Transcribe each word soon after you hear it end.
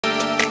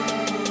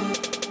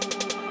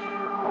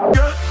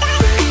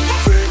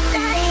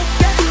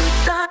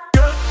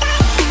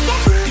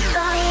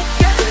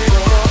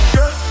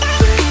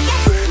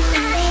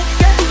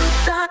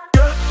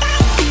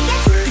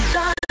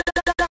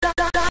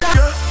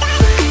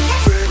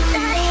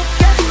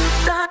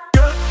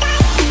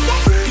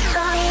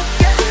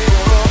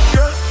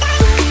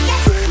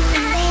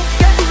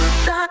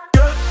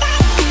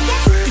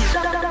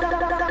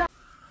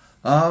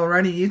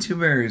Alrighty,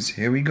 YouTubers,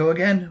 here we go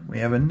again. We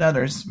have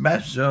another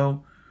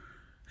special,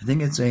 I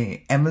think it's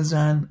a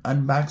Amazon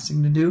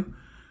unboxing to do.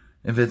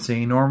 If it's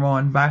a normal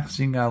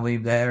unboxing, I'll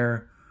leave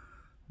their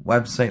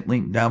website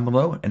link down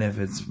below. And if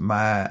it's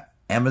my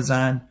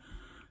Amazon,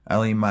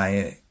 I'll leave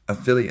my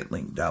affiliate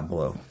link down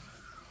below.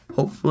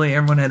 Hopefully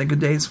everyone had a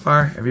good day so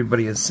far.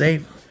 Everybody is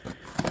safe.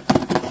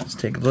 Let's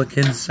take a look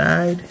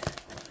inside.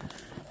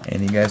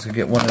 And you guys will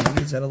get one of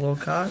these at a low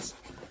cost.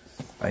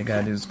 All you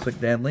gotta do is click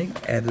that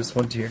link, add this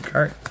one to your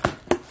cart,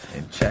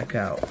 and check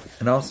out.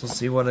 And also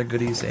see what other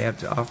goodies they have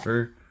to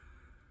offer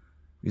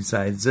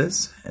besides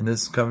this. And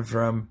this is coming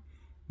from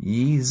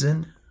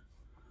YummyBazzaar.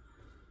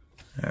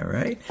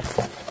 Alright.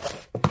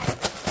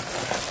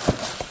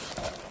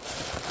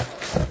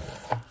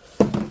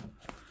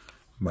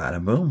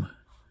 Bada boom.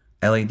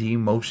 LED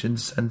motion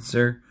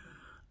sensor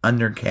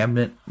under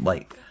cabinet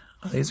light.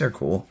 Oh, these are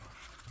cool.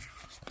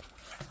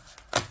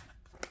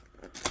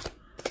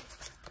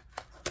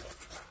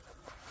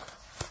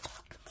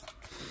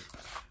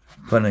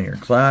 Put in your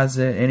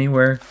closet,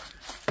 anywhere.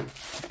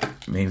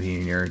 Maybe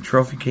in your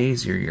trophy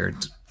case or your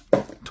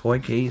toy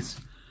case.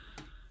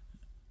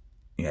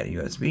 You got a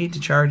USB to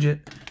charge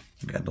it.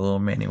 You got the little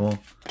manual.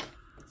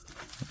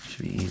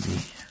 Should be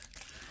easy.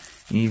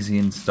 Easy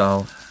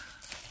install.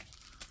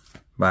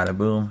 Bada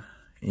boom.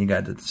 You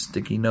got the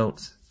sticky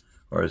notes.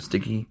 Or a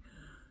sticky.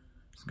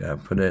 Just gotta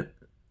put it.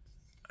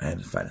 I had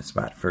to find a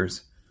spot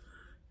first.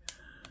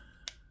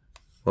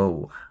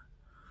 Whoa.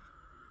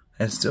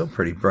 That's still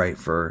pretty bright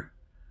for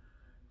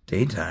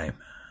daytime.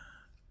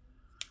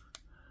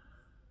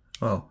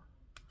 Oh.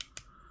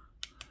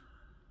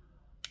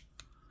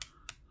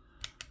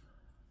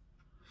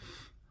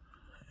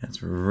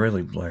 That's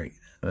really bright.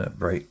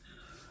 Bright.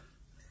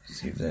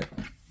 Let's see if that.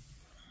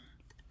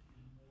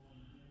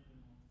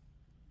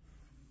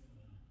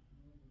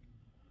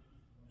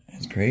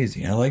 That's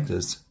crazy. I like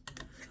this.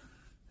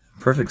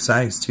 Perfect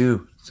size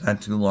too. It's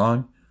not too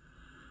long.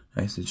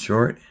 Nice and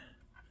short.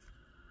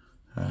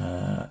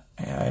 I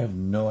have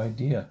no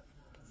idea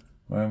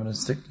where I'm going to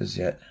stick this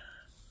yet.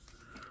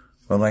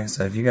 But like I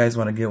said, if you guys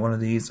want to get one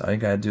of these, all you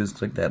got to do is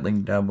click that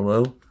link down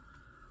below.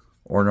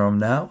 Order them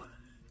now.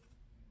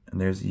 And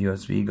there's the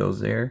USB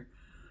goes there.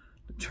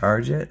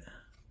 Charge it.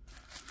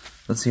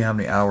 Let's see how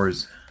many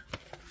hours.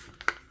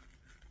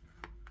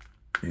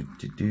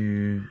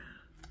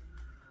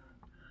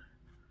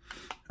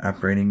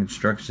 Operating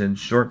instructions.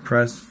 Short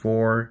press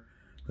for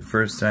the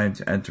first time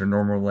to enter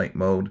normal light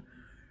mode.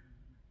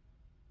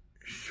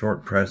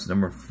 Short press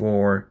number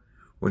 4.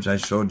 Which I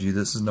showed you.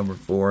 This is number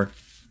 4.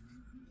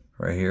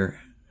 Right here.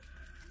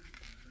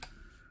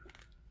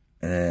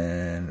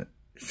 And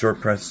short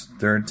press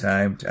third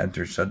time to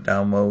enter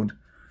shutdown mode.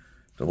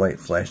 The light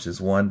flashes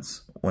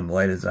once when the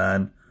light is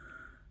on.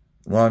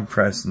 Long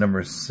press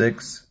number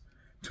 6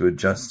 to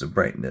adjust the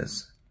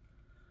brightness.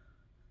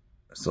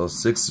 So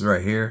 6 is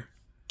right here.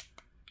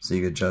 So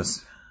you can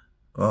adjust.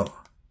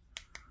 Oh.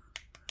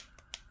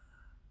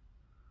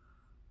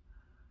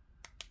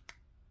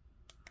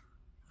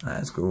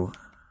 That's cool.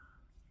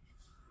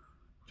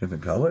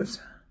 Different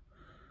colors.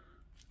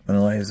 When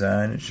the light is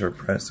on, short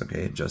press.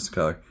 Okay, adjust the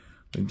color.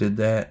 We did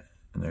that,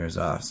 and there's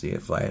off. See,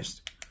 it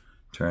flashed.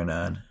 Turn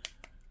on.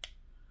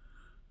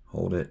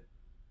 Hold it.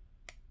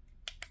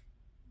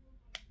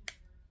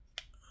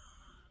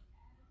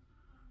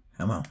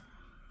 Come on. There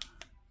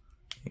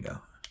you go.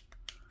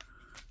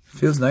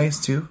 Feels nice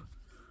too.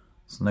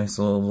 It's a nice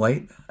little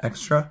light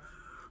extra.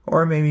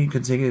 Or maybe you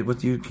could take it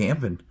with you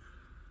camping.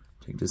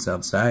 Take this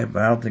outside,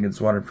 but I don't think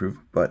it's waterproof.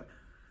 But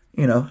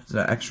you know, it's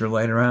an extra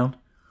light around.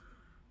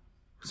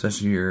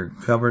 Especially your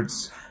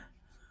cupboards.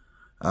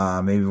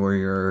 Maybe where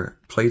your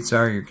plates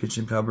are, your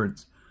kitchen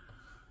cupboards.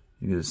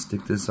 You can just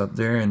stick this up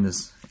there and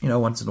just, you know,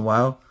 once in a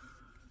while,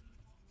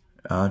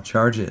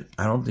 charge it.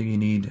 I don't think you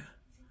need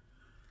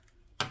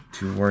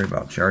to worry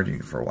about charging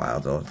it for a while,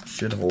 though. It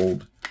should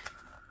hold.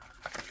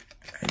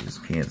 I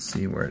just can't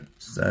see where it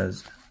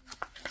says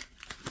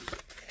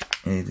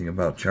anything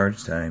about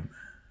charge time.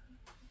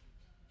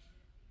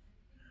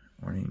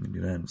 Warning, do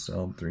not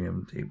install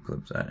 3M tape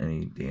clips on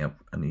any damp,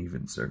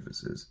 uneven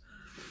surfaces.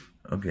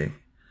 Okay.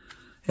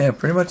 Yeah,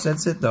 pretty much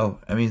that's it though.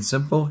 I mean,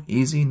 simple,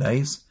 easy,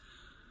 nice,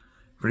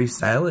 pretty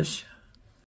stylish.